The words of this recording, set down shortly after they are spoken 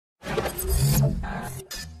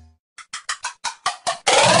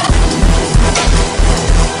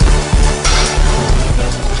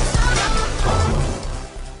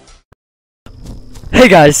Hey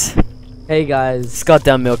guys, Hey guys. it's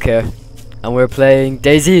GodDamMilk here, and we're playing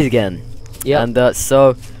DayZ again. Yeah. And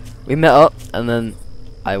so we met up, and then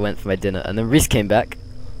I went for my dinner, and then Rhys came back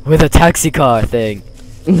with a taxi car thing,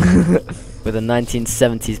 with a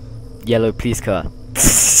 1970s yellow police car.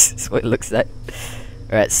 That's what it looks like.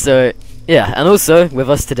 Alright, so yeah, and also with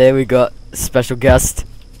us today we got a special guest,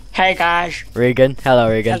 Hey guys. Regan. Hello,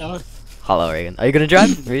 Regan. Hello. Hello, Regan. Are you gonna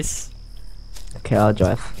drive, Rhys? Okay, I'll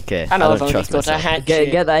drive. Okay. And I I've don't only trust got a myself.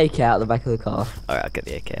 hatchet. Get the AK out the back of the car. Alright, I'll get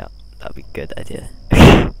the AK out. That'd be a good idea.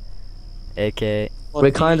 AK. What We're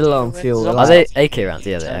do kind you of do low on with fuel. zombies? Are they AK rounds?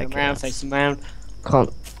 Yeah, they're Turn AK around, rounds. face them round. Can't.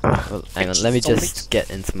 Well, hang on, let me Zombies. just get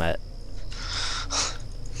into my.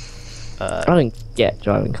 I don't get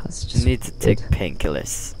driving cars. Just Need to take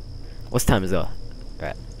painkillers. What's time is it?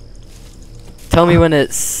 Right. Tell me when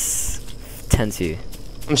it's 10 to.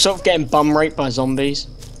 I'm sort of getting bum raped by zombies.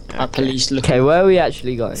 Like police looking. Okay, where are we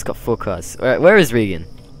actually going? It's got 4 cars. Alright, where is Regan?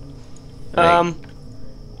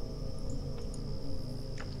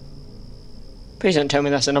 Please don't tell me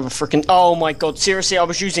that's another freaking. Oh my god! Seriously, I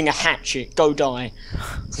was using a hatchet. Go die.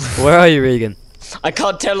 Where are you, Regan? I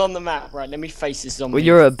can't tell on the map. Right, let me face this zombie. Well,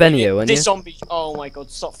 you're at Benio, weren't This you? zombie. Oh my god!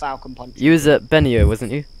 Stop Falcon Punch. You was at Benio,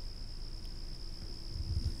 wasn't you?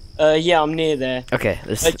 Yeah, I'm near there. Okay,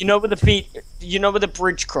 let's. You know where the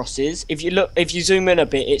bridge crosses? If you zoom in a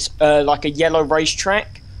bit, it's like a yellow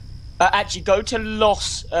racetrack. Actually, go to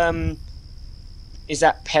Los. Is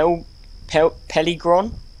that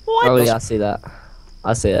Peligron? What? Oh yeah, I see that.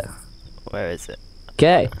 I see it. Where is it?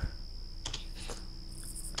 Okay.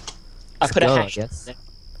 I put a go, I hash. guess.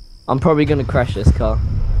 I'm probably gonna crash this car.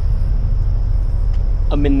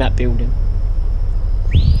 I'm in that building.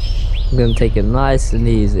 I'm gonna take it nice and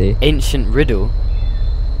easy. Ancient riddle.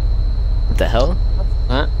 What the hell?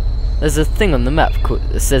 That? There's a thing on the map called.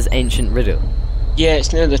 It says ancient riddle. Yeah,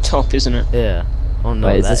 it's near the top, isn't it? Yeah. Oh no,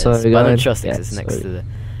 Wait, is that this where is. we're But I going? don't trust it 'cause Yeah, it's next sweet. to the.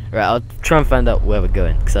 Right, I'll try and find out where we're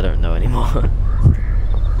going because I don't know anymore.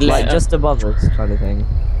 Like just above us, kind of thing.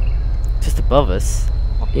 Just above us.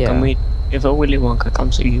 Yeah. Can we? If a Willy Wonka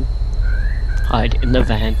comes to you, hide in the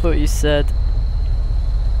van. I thought you said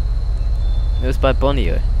it was by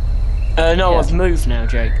Bonio. No, Yeah. I've moved now,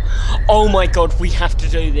 Jake. Oh my god, we have to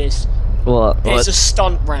do this. What? There's a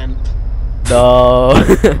stunt ramp. No,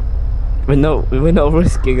 We're not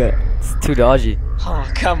risking it. it's too dodgy. Oh,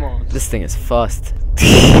 come on. This thing is fast.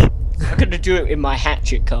 I'm gonna do it in my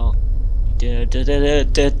hatchet car. Da, da, da,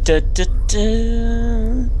 da, da, da,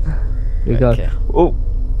 da. We go. Okay. Oh.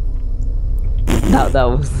 That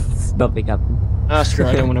was nothing happened. That's true,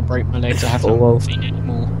 I don't want to break my legs. I have no Oh, well. morphine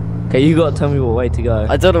anymore. Okay, you gotta tell me what way to go.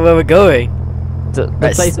 I don't know where we're going. The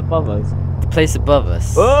Right, place above us. The place above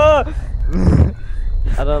us. Oh!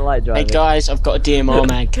 I don't like Hey driving. guys, I've got a DMR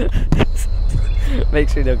mag. Make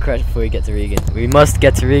sure you don't crash before we get to Regan. We must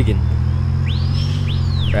get to Regan.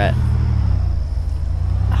 Right.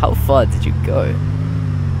 How far did you go?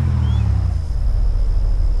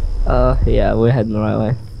 Yeah, we're heading the right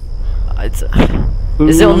way.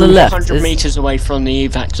 Is it on the left? 100 Is- meters away from the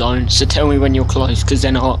evac zone, so tell me when you're close, because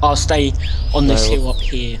then I'll stay on this No. hill up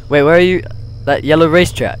here. Wait, where are you? That yellow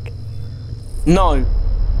racetrack? No,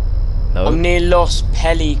 No. I'm near Los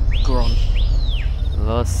Peligron.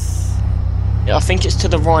 Los. I think it's to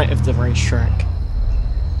the right of the racetrack.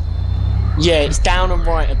 Yeah, it's down and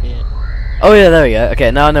right a bit. Oh yeah, there we go.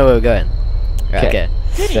 Okay, now I know where we're going. Right, okay.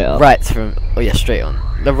 Straight up. Right from. Oh yeah, straight on.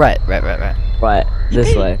 The right. Right,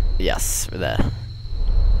 this way. Yes, we're there.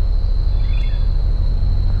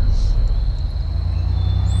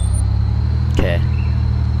 Okay.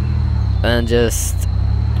 And just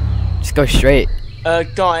go straight.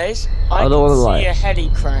 Guys, I don't can wanna see lie. a heli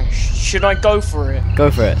crash. Should I go for it?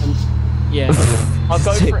 Go for it. Yeah, I'll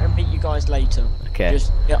go for it and meet you guys later. Okay.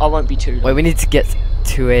 I won't be too long. Wait, we need to get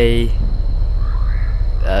to a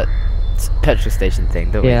petrol station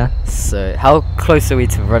thing, don't Yeah. we? So, how close are we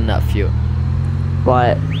to run that fuel?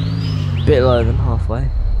 Right, bit lower than halfway.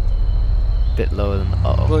 Bit lower than.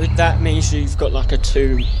 Uh oh. Well, that means you've got like a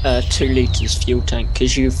 2 litres fuel tank,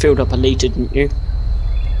 because you filled up a litre, didn't you?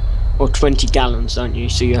 Or 20 gallons, don't you?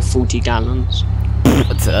 So you have 40 gallons.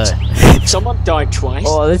 What's Someone died twice.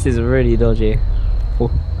 Oh, this is really dodgy. Oh,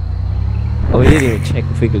 we didn't even check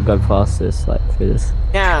if we could go past this, like through this.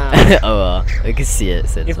 Yeah. Oh, I can see it.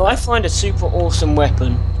 So If I find a super awesome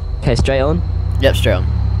weapon. Okay, straight on. Yep, straight on.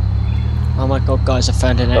 Oh my god, guys, I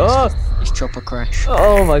found an Oh! exit. This chopper crash.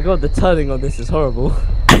 Oh my god, the turning on this is horrible.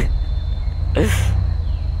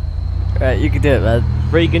 Right, you can do it, man.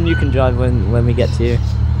 Regan, you can drive when we get to you.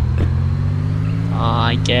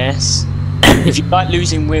 I guess. If you like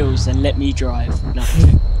losing wheels, then let me drive. No.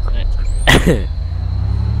 Right,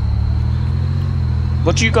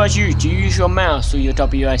 What do you guys use? Do you use your mouse or your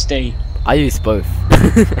WSD? I use both.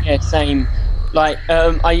 Yeah, same. Like,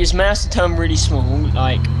 I use mouse to turn really small,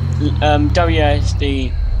 like,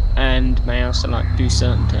 WSD and mouse to, like, do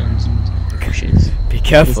certain turns and pushes. Be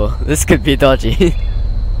careful. This could be dodgy.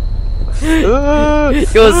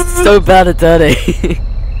 You're so bad at turning.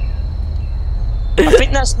 I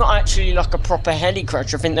think that's not actually, like, a proper heli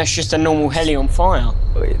crash. I think that's just a normal heli on fire.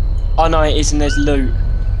 Wait. Oh, no, it is, and there's loot.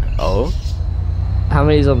 Oh? How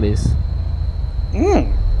many zombies?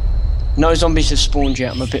 No zombies have spawned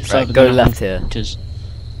yet. I'm a bit further. Right, go than left here. hunters.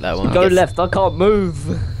 That one. Go left, I can't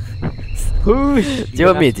move. Push. Do you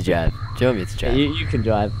want me to drive? Do you want me to drive? You can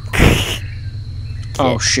drive.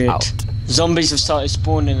 Oh Get shit! out. Zombies have started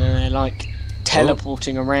spawning and they're like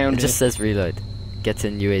teleporting around. It just says reload. Get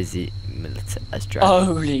in UAZ as drive.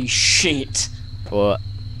 Holy shit! What?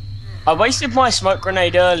 I wasted my smoke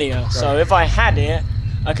grenade earlier, so if I had it,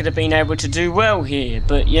 I could have been able to do well here.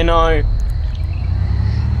 But you know,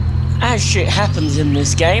 as shit happens in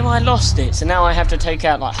this game, I lost it. So now I have to take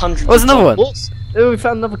out like hundreds. Oh, there's another one. What? Oh, we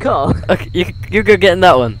found another car. Okay, you go get in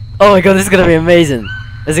that one. Oh my god, this is gonna be amazing.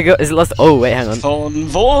 Is it lost? Oh wait, hang on.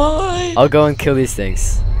 Convoy. I'll go and kill these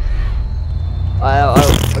things. I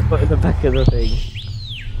got in the back of the thing.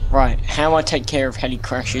 Right, how I take care of heli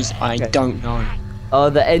crashes, I don't know. Oh,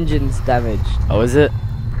 the engine's damaged. Oh, is it?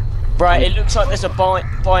 Right, it looks like there's a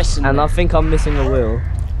bison. And there. I think I'm missing a wheel.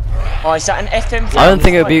 Oh, is that an FM? I don't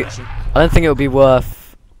think it would be. I don't think it would be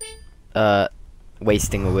worth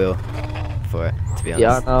wasting a wheel for it. To be honest.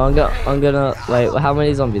 Yeah, no, I'm gonna wait. How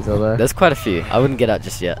many zombies are there? There's quite a few. I wouldn't get out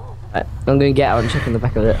just yet. Right, I'm gonna get out and check in the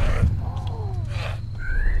back of it.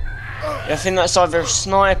 I think that's either a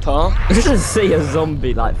sniper. I just see a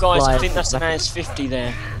zombie like Guys, fly I think that's an back. AS-50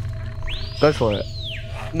 there. Go for it.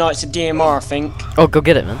 No, it's a DMR, I think. Oh, go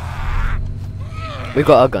get it, man. We've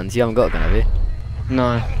got our guns. You haven't got a gun, have you?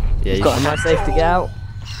 No. Yeah, you got Am I safe to get out?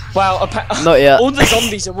 Well, Not yet. all the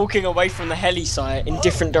zombies are walking away from the heli site in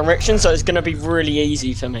different directions, so it's going to be really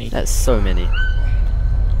easy for me. That's so many.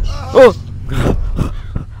 Oh!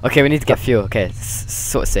 Okay, we need to get fuel. Okay, it's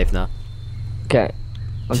sort of safe now. Okay.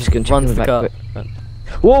 I'm just gonna check Run in to the the back. car. quick. Run.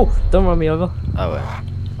 Whoa! Don't run me over. Oh, wait.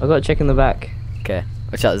 I gotta check in the back. Okay.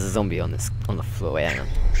 Watch out, there's a zombie on the floor. Wait, hang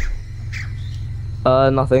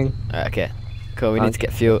on. Nothing. Alright, okay. Cool, we need to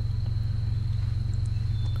get fuel.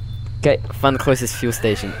 Okay. Find the closest fuel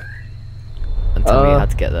station. And tell me how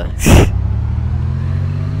to get there.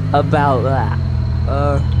 About that.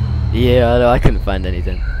 Yeah, I know, I couldn't find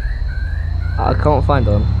anything. I can't find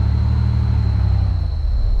one.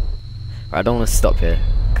 Right, I don't want to stop here,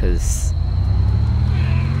 because...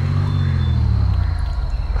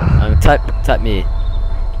 type me.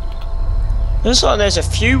 Looks like there's a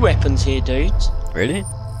few weapons here, dudes. Really?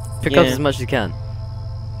 Pick up Yeah. as much as you can.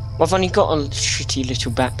 I've only got a shitty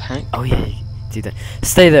little backpack. Oh yeah, do that.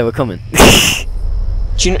 Stay there, we're coming.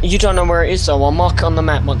 You don't know where it is though. I'll mark it on the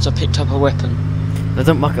map once I picked up a weapon. No,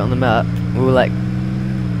 don't mark it on the map.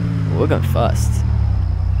 We're going fast.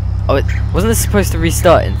 Oh, wasn't this supposed to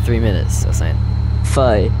restart in 3 minutes or something?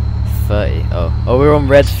 30. 30. Oh, we're on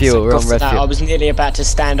red fuel. We're on red I fuel. was nearly about to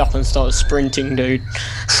stand up and start sprinting, dude.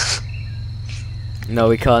 No,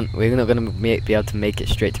 we can't. We're not gonna be able to make it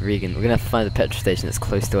straight to Regan. We're gonna have to find a petrol station that's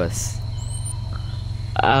close to us.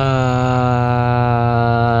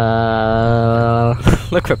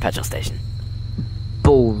 Look for a petrol station.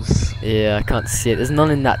 Balls. Yeah, I can't see it. There's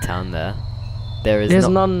none in that town there. There's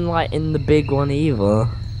none like in the big one either.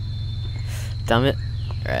 Damn it.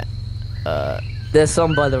 Right. There's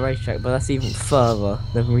some by the racetrack, but that's even further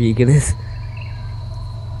than Regan is.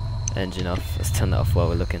 Engine off. Let's turn that off while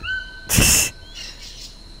we're looking.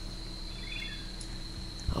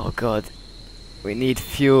 Oh god. We need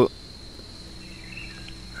fuel.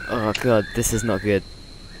 Oh god, this is not good.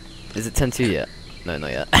 Is it 10-2 yet? No,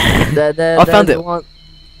 not yet. I found it. One,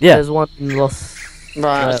 Yeah. There's one lost.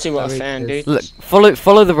 Right, let's see what I found, dude. Look,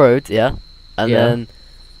 follow the road, yeah? And then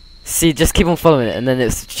see, just keep on following it, and then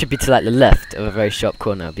it should be to like the left of a very sharp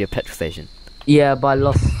corner. It'll be a petrol station. Yeah, by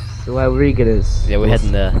lost where Regan is. Yeah, we're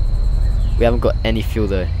heading there. We haven't got any fuel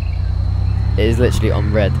though. It is literally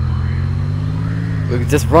on red. We're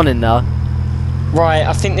just running now. Right,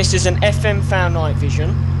 I think this is an FM found night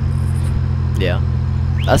vision. Yeah,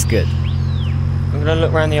 that's good. I'm gonna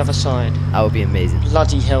look around the other side. That would be amazing.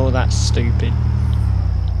 Bloody hell, that's stupid.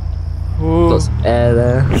 Got some air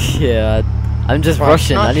there. Yeah, I'm just Right,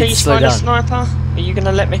 rushing. can I need to please slow find a down. sniper? Are you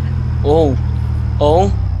gonna let me? Oh.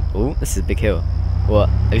 Oh, this is a big hill. What?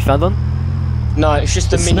 Have you found one? No, it's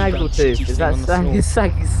just a mini Snaggletooth. Is that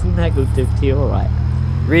Snaggletooth to your right?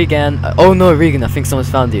 Regan. Oh no, Regan. I think someone's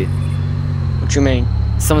found you. What do you mean?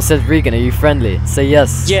 Someone said, Regan, are you friendly? Say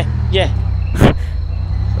yes. Yeah, yeah.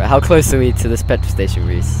 Right, how close are we to this petrol station,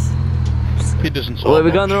 Rhys? He doesn't Wait, solve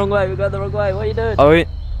we're going the much. wrong way. We're going the wrong way. What are you doing? Are we?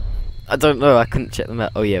 I don't know. I couldn't check the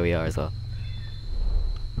map. Oh yeah, we are as well.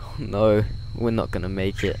 Oh, no, we're not gonna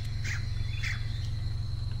make it.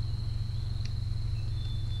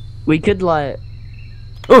 We could like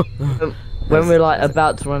Oh! when we're like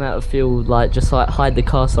about to run out of fuel, like just like hide the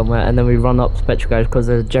car somewhere, and then we run up to petrol garage because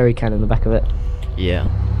there's a jerry can in the back of it. Yeah.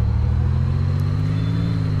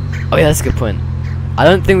 Oh yeah, that's a good point. I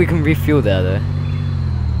don't think we can refuel there though.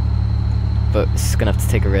 But it's just gonna have to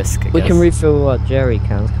take a risk. I We guess. can refill our jerry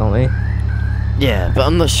cans, can't we? Yeah, but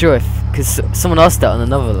I'm not sure if because someone asked that on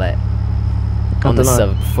another on the dunno.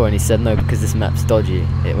 server before, and he said no because this map's dodgy.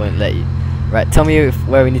 It won't let you. Right, tell me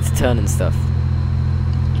where we need to turn and stuff.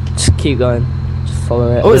 Just keep going. Just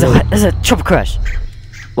follow it. Oh, there's a chopper crash.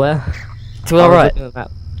 Where? To our I was right. looking at the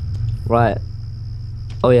map. Right.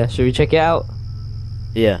 Oh yeah, should we check it out?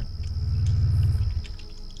 Yeah.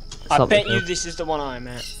 I Something bet you else. this is the one I'm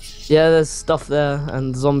at. Yeah, there's stuff there,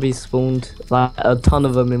 and zombies spawned, like a ton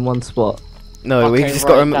of them in one spot. No, we Okay, just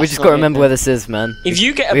right, got we that's just not got to it remember then. where this is, man. If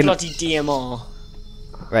you get a we- bloody DMR,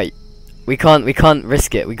 Right. We can't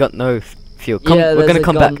risk it. We got no fuel. Come, Yeah, we're there's gonna a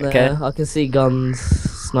come gun back, there. okay? I can see guns,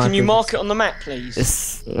 snipers. can you mark it on the map, please?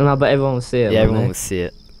 It's, And I bet everyone will see it. yeah, won't everyone they? will see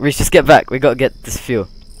it. Reach, just get back. We gotta get this fuel.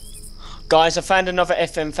 Guys, I found another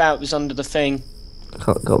FM file. It was under the thing.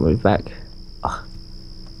 Can't move back.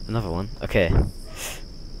 Another one. Okay.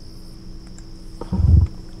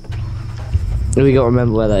 We gotta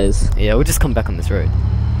remember where that is. Yeah, we'll just come back on this road.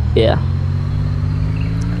 Yeah.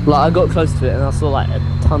 Like I got close to it and I saw like a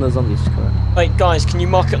ton of zombies just coming. Wait, guys, can you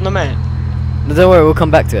mark it on the map? No, don't worry. We'll come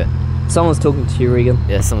back to it. Someone's talking to you, Regan.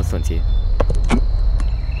 Yeah, someone's talking to you.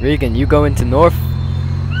 Regan, you go into north.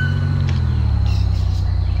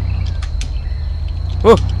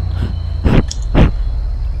 Oh,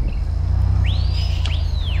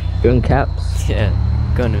 You're in caps. yeah.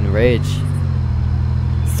 Going in a rage.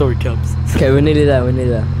 Sorry, Cubs. Okay, we're nearly there. We're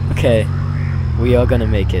nearly there. Okay. We are gonna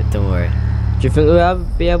make it. Don't worry. Do you think we'll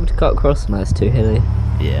be able to cut across? No, it's too hilly.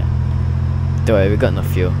 Yeah. Don't worry. We got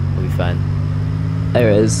enough fuel. We'll be fine. There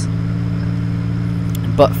it is.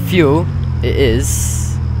 But fuel, it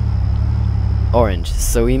is orange,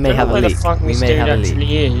 so we may Don't know have a where leak. the fuck We this may dude have a leak.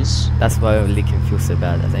 actually is. That's why we're leaking fuel so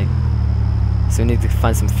bad, I think. So we need to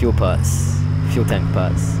find some fuel parts, fuel tank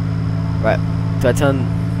parts. Right. Do I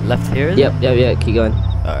turn left here? is it? Yep. Keep going.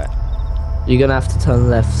 All right. You're gonna have to turn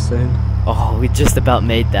left soon. Oh, we just about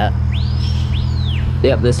made that.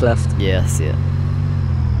 Yep, this left. Yeah, I see it.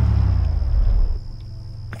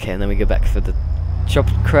 Okay, and then we go back for the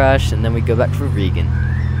chopper crash, and then we go back for Regan.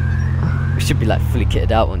 We should be like fully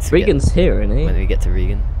kitted out once Regan's here, isn't we he? get, when we get to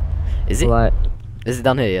Regan. Is it? Like, Is it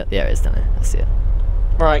down here? Yeah, yeah, it is down here. I see it.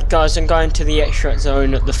 Right, guys, I'm going to the extract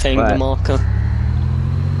zone at the thing, the Right. marker.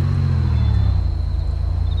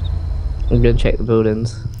 I'm gonna check the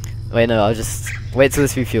buildings. Wait, no, I'll just wait till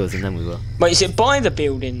this refuels and then we will. Wait, is it by the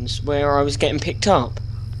buildings where I was getting picked up?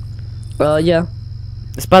 Yeah.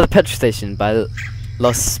 It's by the petrol station, by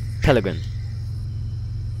Los Pellegrin.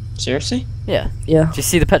 Seriously? Yeah. Yeah. Do you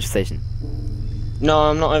see the petrol station? No,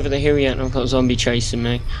 I'm not over the hill yet and I've got a zombie chasing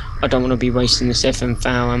me. I don't want to be wasting this FM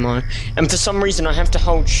foul, am I? And for some reason I have to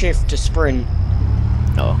hold shift to sprint.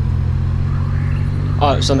 Oh.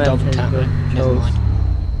 Oh, it was on Map double change tap. the Never controls. mind.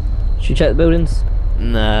 Should we check the buildings?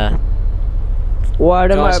 Nah. Why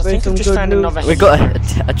don't Guys, I I think I've just found another We got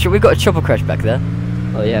we got a chopper crash back there.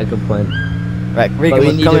 Oh yeah, good point. Right, But Regan, we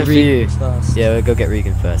we're need coming to for you. read first. Yeah, we'll go get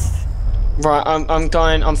Regan first. Right,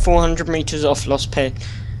 I'm 400 meters off Los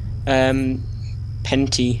Penti,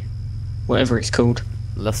 whatever it's called.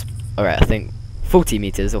 Alright, I think 40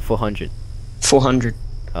 meters or 400. 400.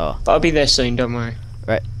 Oh. But I'll be there soon, don't worry.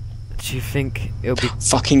 Do you think it'll be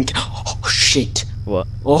Fucking, oh shit. what?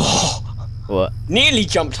 Oh, What? nearly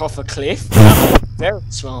jumped off a cliff. Very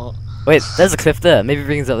smart. Wait, there's a cliff there. Maybe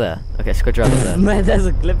Regan's up there. Okay, just go drive up there. Man, there's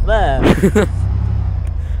a clip there.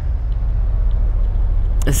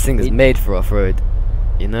 This thing is made for off-road.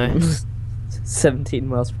 You know? 17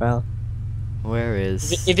 miles per hour. Where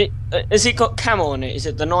is? Has it got camo on it? Is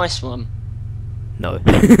it the nice one? No.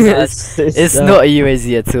 It's- it's not a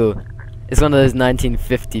UAZ at all. It's one of those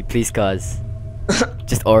 1950 police cars.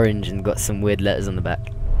 Just orange and got some weird letters on the back.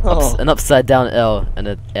 Oh, An upside down L and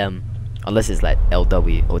a M. Unless it's like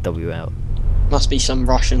LW or WL. must be some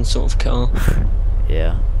Russian sort of car.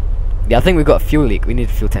 Yeah. Yeah, I think we got a fuel leak. We need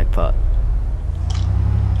a fuel tank part.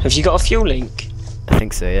 Have you got a fuel link? I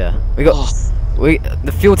think so, yeah. We got Oh,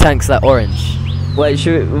 the fuel tank's like orange. Wait,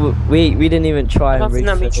 should we didn't even try I and don't think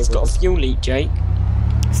that means refill you've got a it. fuel leak, Jake.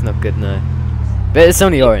 It's not good, no. But it's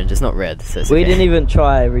only orange, it's not red, so it's We okay. didn't even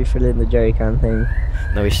try refilling the jerry can thing.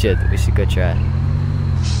 No, we should go try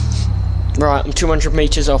it. Right, I'm 200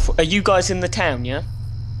 meters off. Are you guys in the town? Yeah.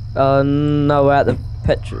 No, we're at the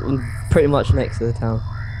petrol, pretty much next to the town.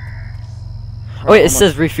 Oh wait, it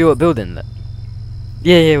says refuel at building. Look.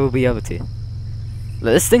 Yeah, we'll be able to. Look,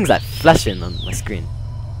 this thing's like flashing on my screen.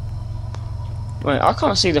 Wait, I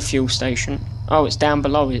can't see the fuel station. Oh, it's down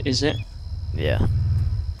below, is it? Yeah.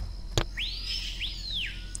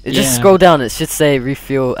 Just Yeah. scroll down, it should say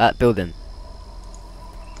refuel at building.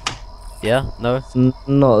 Yeah? No? It's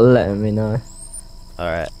not letting me know.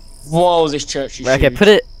 Alright. Whoa, this church is Right, okay, huge.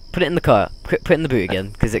 put it in the car. Put it in the boot again,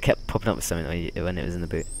 because it kept popping up with something when it was in the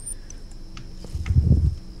boot.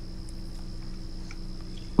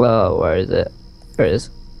 Well, where is it? There it is.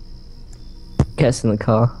 Gets in the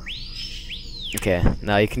car. Okay,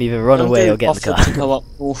 now you can either run Don't away do or get in the offer to car. go up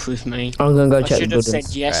north with me. I'm gonna go I check the should have said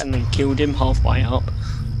buildings. yes Right. and then killed him halfway up.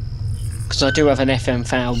 Because I do have an FM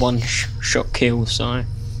foul one-shot kill, so.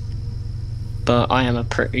 But I am a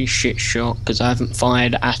pretty shit shot because I haven't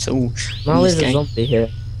fired at all. Now in there's this a game. zombie here.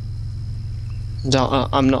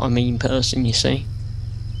 I'm not a mean person, you see.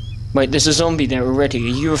 Wait, there's a zombie there already.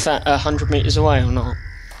 Are you 100 meters away or not?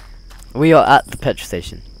 We are at the petrol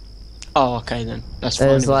station. Oh, okay then. That's fine.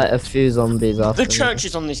 There's like a few zombies after The me.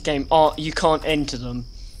 churches on this game are you can't enter them.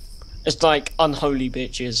 It's like unholy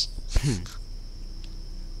bitches.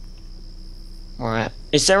 Alright.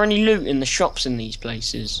 Is there any loot in the shops in these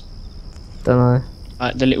places? Don't know.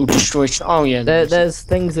 Like the little destroyed oh yeah. There's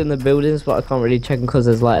things in the buildings, but I can't really check them because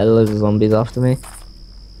there's like a load of zombies after me.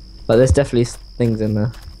 But there's definitely things in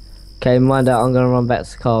there. Okay, mind out, I'm gonna run back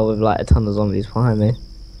to the car with like a ton of zombies behind me.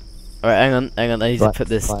 Alright, hang on, I need to Right, put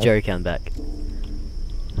this fine. jerry can back.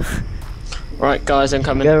 Right guys, I'm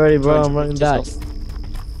coming. Get ready, bro, 200 I'm running meters back.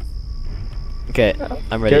 off. Okay,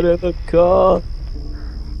 I'm Get ready. in the car!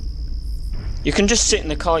 You can just sit in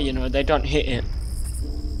the car, you know, they don't hit it.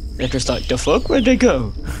 They're just like, the fuck, where'd they go?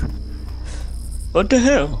 What the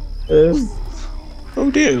hell?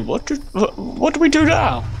 Oh dear, what do we do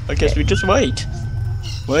now? I guess we just wait.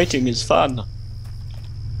 Waiting is fun.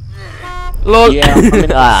 LOL! Yeah, I'm in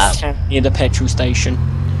the Ah, town near the petrol station.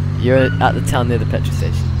 you're at the town near the petrol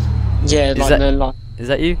station. Yeah, Is like that- the like. Is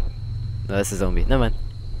that you? No, that's a zombie. No man.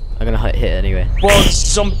 I'm gonna hit it anyway. Whoa, there's a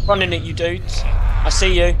zombie running at you, dudes. I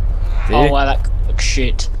see you. Do Oh you? wow, that looks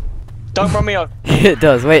shit. Don't run me over. It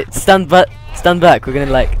does. Wait, stand back. We're gonna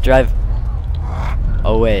like drive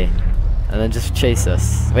away, and then just chase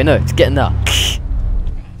us. Wait, no, it's getting now.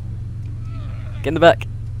 Get in the back,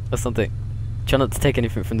 or something. Try not to take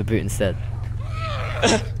anything from the boot instead.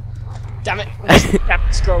 Damn it. Damn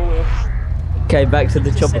it, scroll wheel. Okay, back to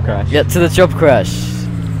the chopper crash. Yeah, to the job crash.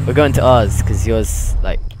 We're going to ours because yours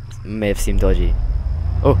like may have seemed dodgy.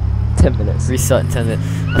 Oh, 10 minutes. restart in 10 minutes.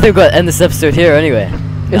 I think we've got to end this episode here anyway.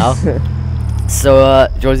 Now. So,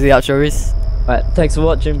 do you want to do the outro, Rhys? Right, thanks for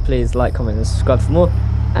watching. Please like, comment, and subscribe for more.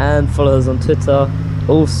 And follow us on Twitter.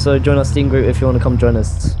 Also, join our Steam group if you want to come join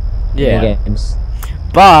us. in the Yeah. games.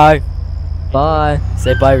 Bye. Bye.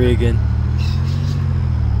 Say bye, Regan.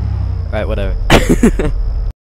 Right, whatever.